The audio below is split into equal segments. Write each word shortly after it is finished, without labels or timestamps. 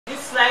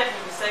slide,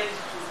 we decided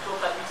to talk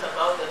a bit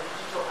about the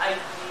digital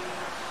ID.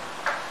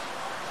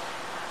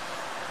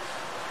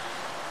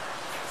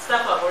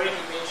 Stuff I've already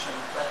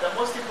mentioned, but the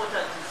most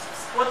important is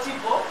it's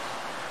portable,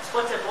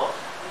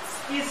 it's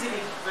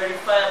easily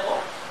verifiable.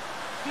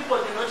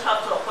 People do not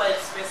have to acquire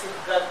expensive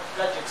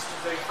gadgets to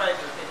verify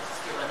the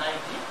authenticity of an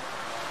ID.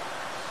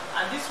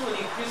 And this will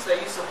increase the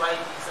use of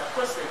IDs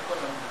across the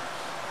economy.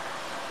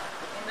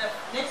 In the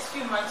next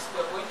few months,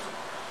 we are going to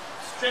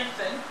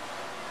strengthen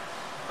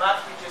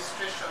birth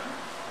registration,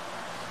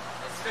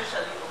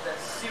 especially of the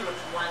 0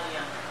 to 1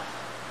 year.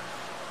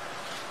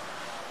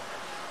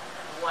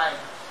 Why?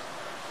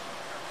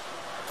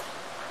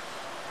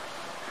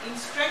 In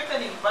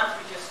strengthening birth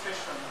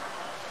registration,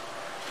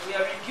 we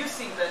are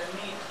reducing the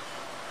need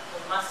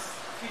for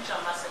future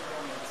mass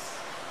enrollments.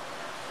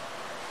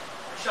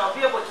 We shall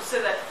be able to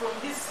say that from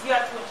this year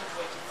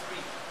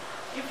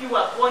 2023, if you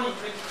were born in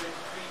 2023,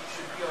 you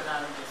should be on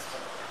our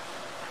register.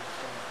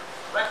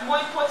 But more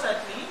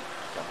importantly,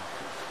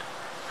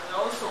 we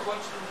are also going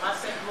to do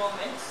mass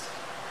enrollments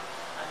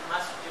and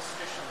mass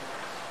registration,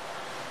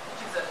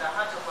 which is at the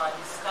heart of our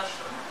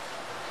discussion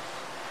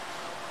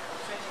for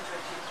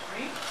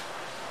 2023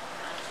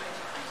 and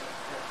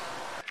 2024.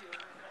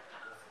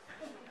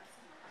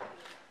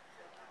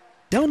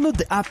 Download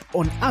the app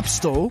on App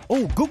Store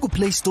or Google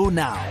Play Store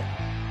now.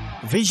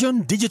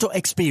 Vision Digital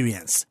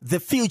Experience, the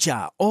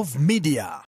future of media.